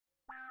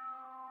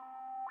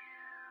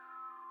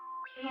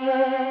For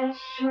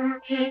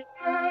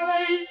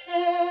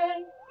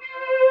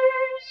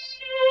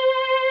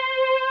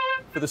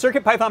the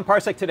CircuitPython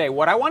Parsec today,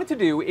 what I wanted to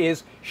do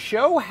is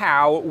show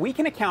how we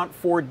can account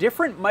for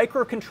different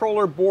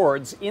microcontroller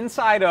boards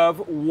inside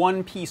of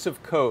one piece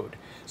of code.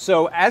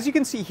 So as you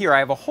can see here, I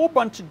have a whole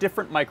bunch of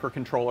different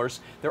microcontrollers.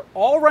 They're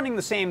all running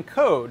the same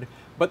code,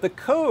 but the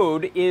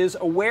code is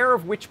aware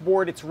of which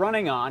board it's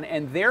running on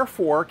and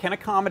therefore can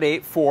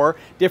accommodate for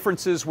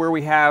differences where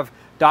we have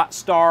dot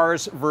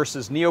stars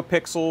versus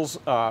neopixels,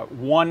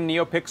 one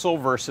neopixel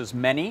versus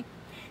many.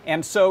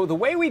 And so the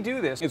way we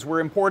do this is we're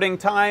importing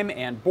time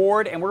and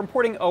board, and we're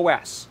importing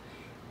OS.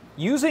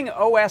 Using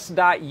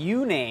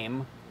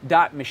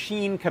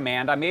os.uname.machine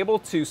command, I'm able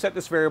to set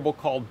this variable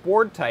called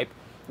board type,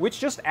 which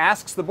just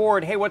asks the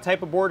board, hey, what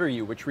type of board are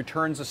you? Which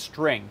returns a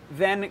string.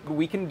 Then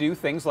we can do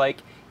things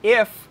like,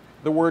 if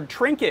the word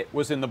trinket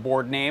was in the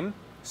board name,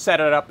 set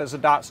it up as a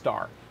dot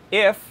star.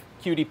 If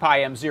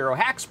QtPy-M0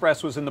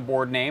 Hackexpress was in the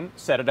board name,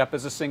 set it up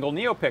as a single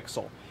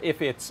neopixel.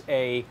 If it's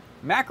a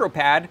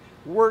MacroPad,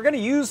 we're going to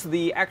use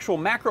the actual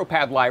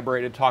MacroPad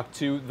library to talk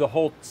to the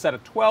whole set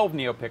of 12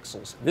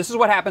 neopixels. This is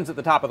what happens at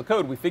the top of the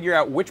code. We figure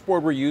out which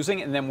board we're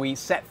using, and then we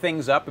set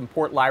things up,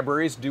 import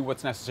libraries, do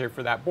what's necessary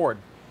for that board.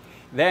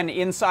 Then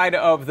inside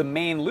of the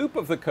main loop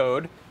of the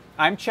code,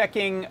 I'm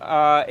checking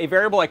a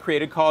variable I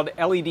created called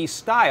LED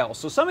style.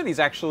 So some of these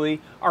actually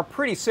are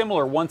pretty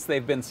similar once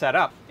they've been set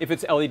up. If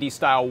it's LED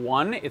style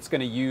 1, it's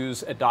going to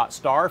use a dot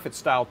star. If it's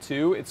style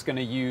 2, it's going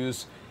to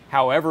use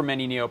however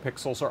many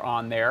neopixels are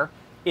on there.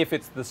 If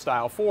it's the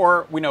style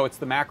 4, we know it's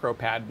the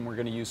MacroPad, and we're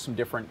going to use some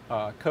different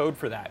code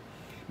for that.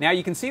 Now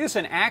you can see this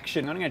in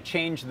action. I'm going to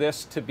change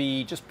this to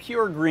be just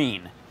pure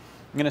green.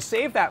 I'm going to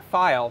save that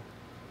file.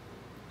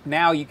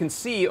 Now you can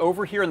see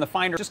over here in the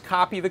Finder, just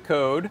copy the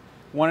code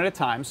one at a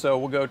time. So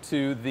we'll go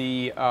to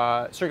the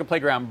Circuit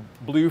Playground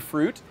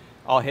Bluefruit.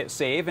 I'll hit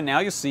save, and now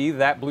you'll see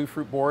that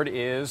Bluefruit board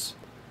is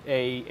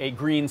a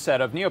green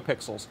set of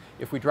neopixels.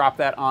 If we drop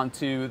that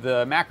onto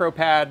the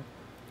MacroPad,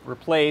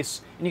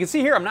 replace, and you can see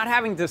here I'm not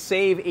having to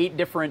save 8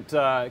 different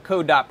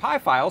code.py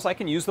files. I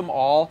can use them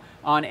all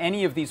on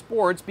any of these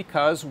boards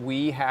because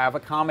we have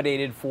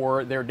accommodated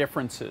for their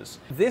differences.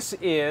 This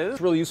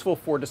is really useful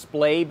for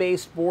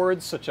display-based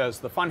boards such as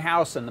the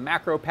Funhouse and the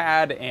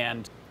MacroPad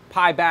and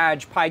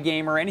PyBadge,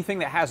 PyGamer, anything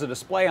that has a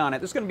display on it.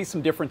 There's going to be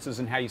some differences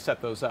in how you set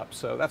those up,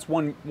 so that's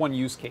one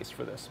use case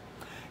for this.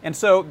 And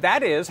so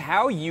that is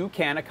how you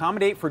can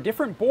accommodate for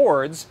different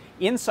boards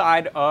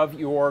inside of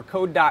your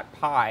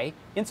code.py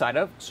inside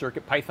of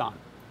CircuitPython.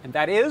 And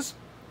that is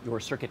your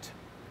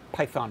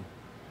CircuitPython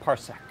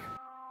Parsec.